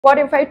What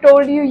if I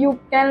told you you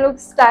can look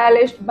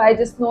stylish by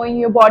just knowing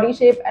your body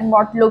shape and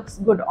what looks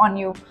good on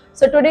you?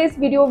 So today's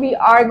video we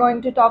are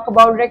going to talk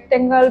about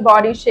rectangle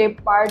body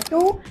shape part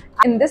 2.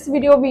 In this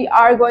video we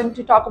are going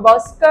to talk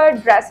about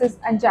skirt, dresses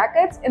and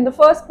jackets. In the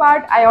first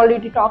part I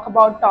already talked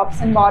about tops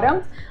and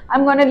bottoms.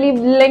 I'm going to leave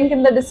link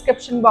in the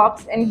description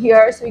box in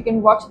here so you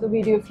can watch the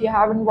video if you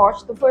haven't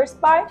watched the first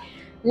part.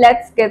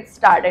 Let's get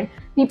started.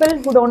 People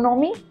who don't know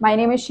me, my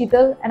name is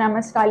Sheetal and I'm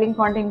a styling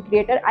content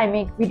creator. I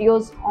make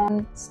videos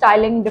on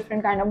styling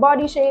different kind of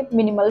body shape,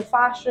 minimal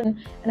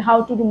fashion and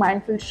how to do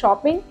mindful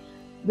shopping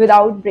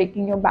without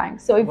breaking your bank.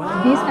 So if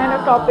these kind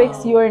of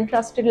topics you are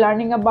interested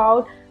learning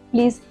about,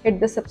 please hit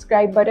the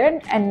subscribe button.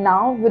 And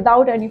now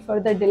without any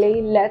further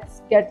delay,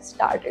 let's get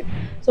started.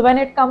 So when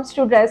it comes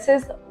to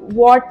dresses,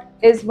 what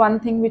is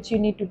one thing which you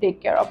need to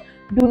take care of?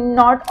 Do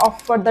not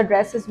opt for the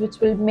dresses which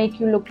will make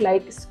you look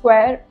like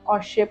square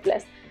or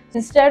shapeless.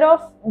 Instead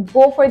of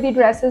go for the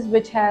dresses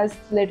which has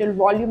little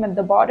volume at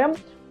the bottom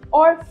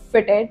or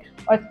fitted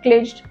or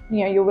clinched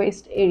near your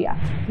waist area.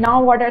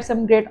 Now what are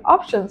some great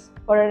options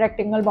for a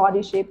rectangle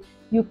body shape?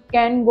 You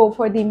can go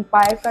for the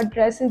empire cut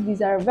dresses.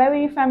 These are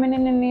very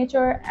feminine in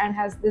nature and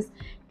has this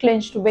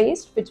clinched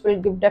waist which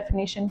will give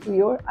definition to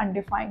your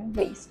undefined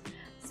waist.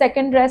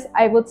 Second dress,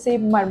 I would say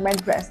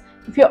mermaid dress.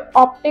 If you're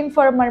opting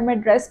for a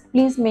mermaid dress,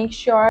 please make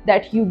sure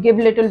that you give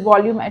little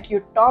volume at your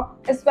top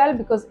as well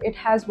because it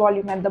has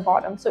volume at the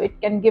bottom, so it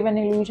can give an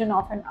illusion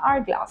of an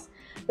hourglass.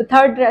 The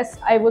third dress,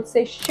 I would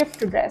say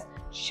shift dress.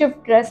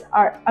 Shift dress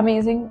are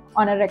amazing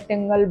on a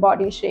rectangle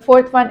body shape.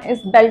 Fourth one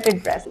is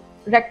belted dress.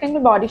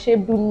 Rectangle body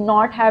shape do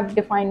not have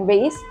defined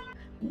waist.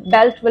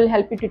 Belt will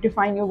help you to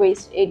define your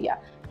waist area.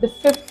 The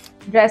fifth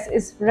dress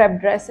is rep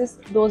dresses.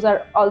 Those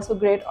are also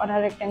great on a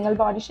rectangle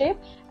body shape.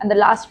 And the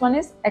last one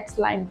is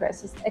X-line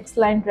dresses.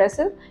 X-line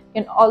dresses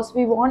can also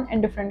be worn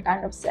in different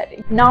kind of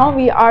setting. Now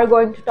we are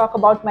going to talk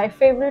about my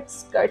favorite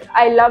skirt.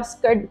 I love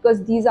skirt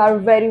because these are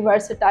very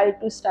versatile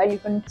to style. You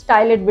can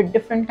style it with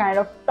different kind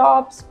of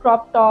tops,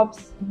 crop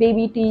tops,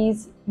 baby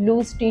tees,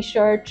 loose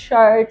t-shirt,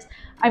 shirts.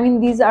 I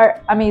mean, these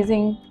are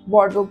amazing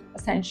wardrobe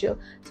essential.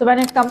 So when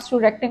it comes to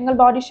rectangle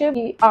body shape,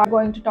 we are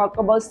going to talk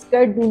about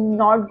skirt. Do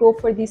not go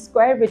for the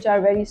square which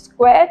are very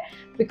square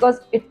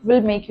because it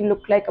will make you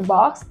look like a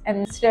box, and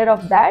instead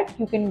of that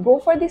you can go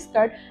for the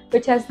skirt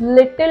which has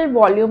little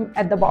volume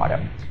at the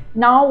bottom.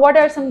 Now what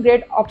are some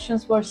great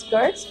options for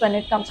skirts when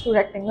it comes to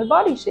rectangle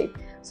body shape?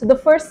 So the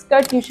first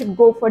skirt, you should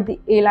go for the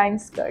A-line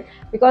skirt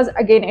because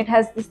again it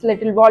has this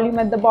little volume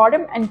at the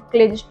bottom and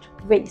clinched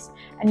waist,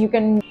 and you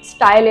can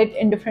style it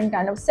in different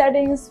kind of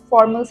settings,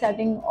 formal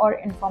setting or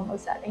informal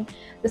setting.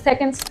 The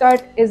second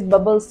skirt is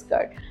bubble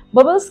skirt.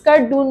 Bubble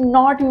skirt do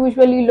not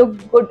usually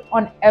look good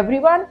on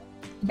everyone.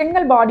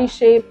 Rectangle body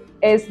shape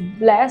is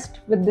blessed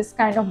with this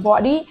kind of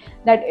body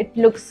that it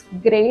looks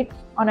great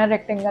on a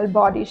rectangle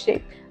body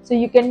shape. So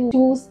you can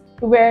choose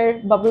to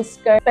wear bubble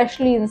skirt,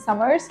 especially in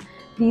summers.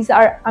 These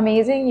are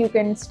amazing. You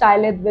can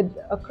style it with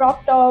a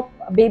crop top,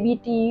 a baby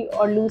tee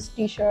or loose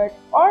t-shirt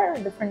or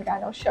different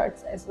kind of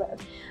shirts as well.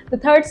 The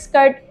third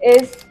skirt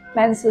is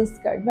pencil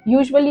skirt.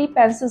 Usually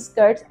pencil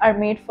skirts are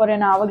made for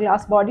an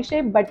hourglass body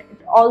shape, but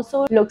it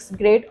also looks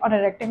great on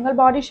a rectangle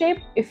body shape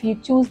if you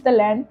choose the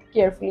length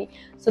carefully.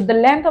 So the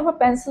length of a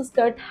pencil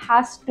skirt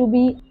has to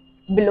be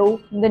below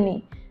the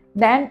knee.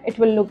 Then it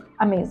will look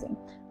amazing.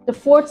 The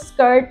fourth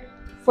skirt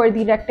for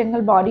the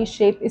rectangle body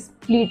shape is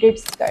pleated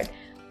skirt.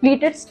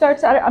 Pleated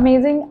skirts are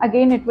amazing.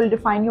 Again, it will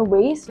define your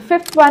waist. The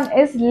fifth one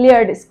is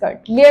layered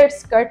skirt. Layered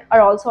skirt are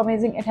also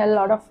amazing. It has a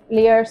lot of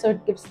layers, so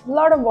it gives a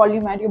lot of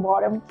volume at your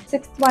bottom.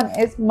 Sixth one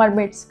is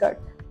mermaid skirt.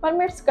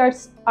 Mermaid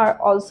skirts are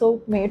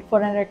also made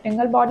for a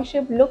rectangle body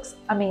shape. Looks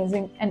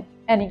amazing in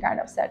any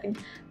kind of setting.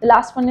 The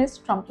last one is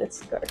trumpet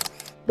skirts.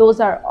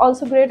 Those are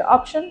also great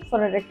option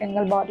for a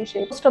rectangle body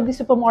shape. Most of the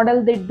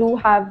supermodel, they do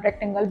have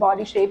rectangle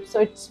body shape, so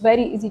it's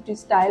very easy to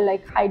style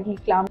like Heidi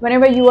Klum.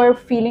 Whenever you are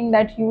feeling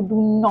that you do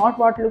not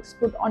what looks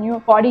good on your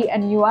body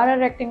and you are a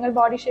rectangle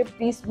body shape,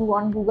 please go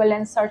on Google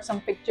and search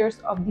some pictures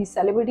of these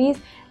celebrities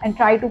and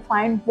try to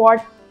find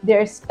what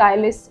their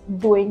stylists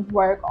doing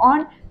work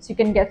on, so you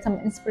can get some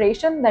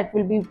inspiration. That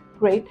will be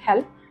great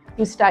help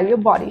to style your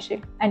body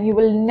shape, and you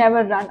will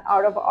never run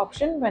out of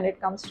option when it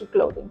comes to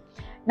clothing.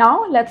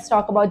 Now let's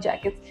talk about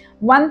jackets.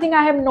 One thing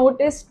I have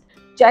noticed,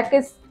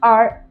 jackets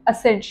are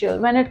essential.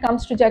 When it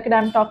comes to jacket,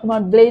 I'm talking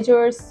about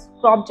blazers,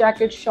 crop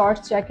jackets,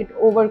 shorts jacket,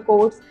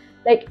 overcoats,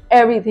 like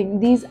everything.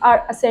 These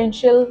are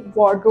essential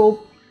wardrobe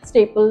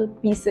staple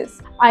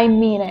pieces. I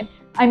mean it.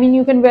 I mean,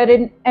 you can wear it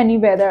in any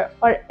weather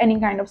or any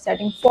kind of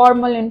setting,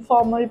 formal,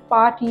 informal,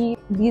 party.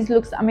 These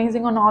looks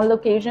amazing on all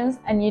occasions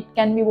and it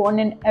can be worn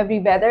in every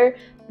weather.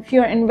 If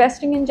you're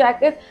investing in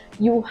jacket,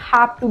 you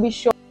have to be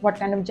sure what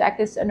kind of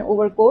jackets and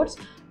overcoats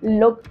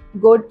look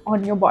good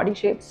on your body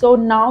shape. So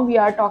now we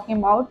are talking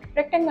about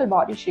rectangle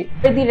body shape.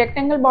 With the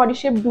rectangle body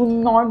shape, do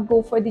not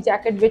go for the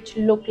jacket which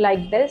look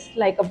like this,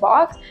 like a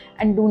box,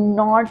 and do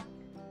not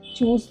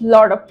choose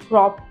lot of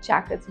crop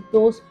jackets.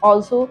 Those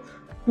also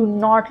do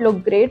not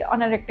look great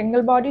on a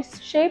rectangle body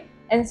shape.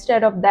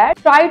 Instead of that,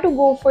 try to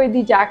go for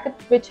the jacket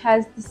which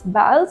has these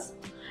bells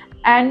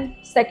And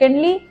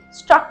secondly,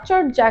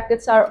 structured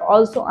jackets are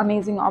also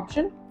amazing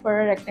option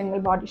for a rectangle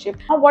body shape.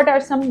 Now, what are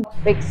some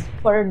picks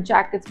for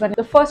jackets?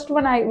 The first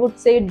one, I would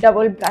say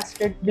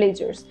double-breasted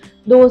blazers.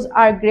 Those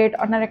are great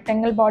on a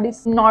rectangle body.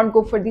 Not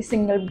go for the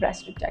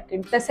single-breasted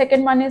jacket. The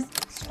second one is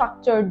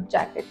structured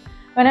jacket.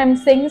 When I'm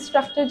saying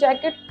structured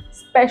jacket,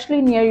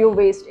 especially near your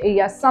waist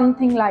area,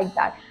 something like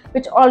that,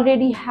 which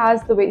already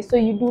has the waist, so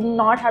you do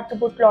not have to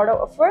put a lot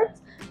of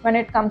efforts when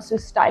it comes to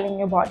styling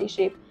your body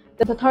shape.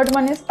 The third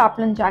one is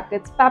peplum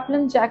jackets.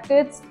 Peplum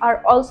jackets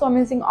are also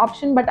amazing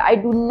option, but I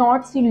do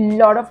not see a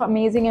lot of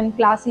amazing and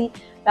classy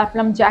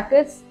peplum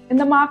jackets in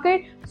the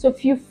market. So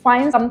if you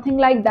find something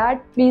like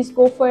that, please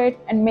go for it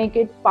and make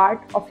it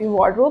part of your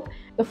wardrobe.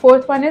 The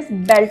fourth one is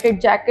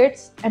belted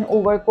jackets and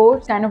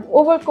overcoats.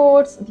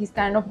 These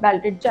kind of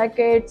belted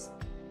jackets,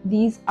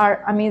 these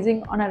are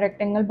amazing on a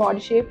rectangle body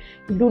shape.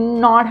 You do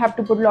not have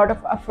to put a lot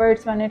of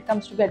efforts when it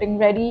comes to getting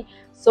ready,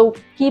 so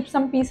keep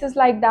some pieces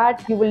like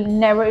that. You will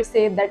never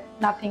say that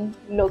nothing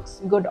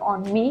looks good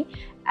on me,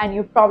 and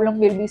your problem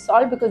will be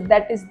solved, because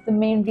that is the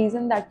main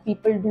reason that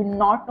people do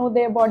not know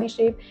their body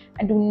shape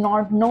and do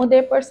not know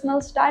their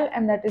personal style,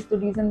 and that is the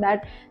reason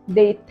that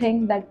they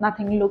think that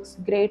nothing looks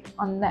great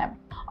on them.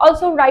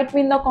 Also, write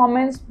me in the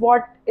comments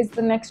what is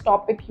the next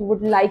topic you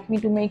would like me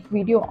to make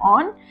video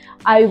on.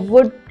 I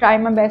would try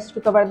my best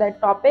to cover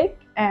that topic,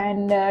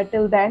 and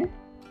till then,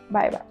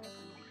 bye bye.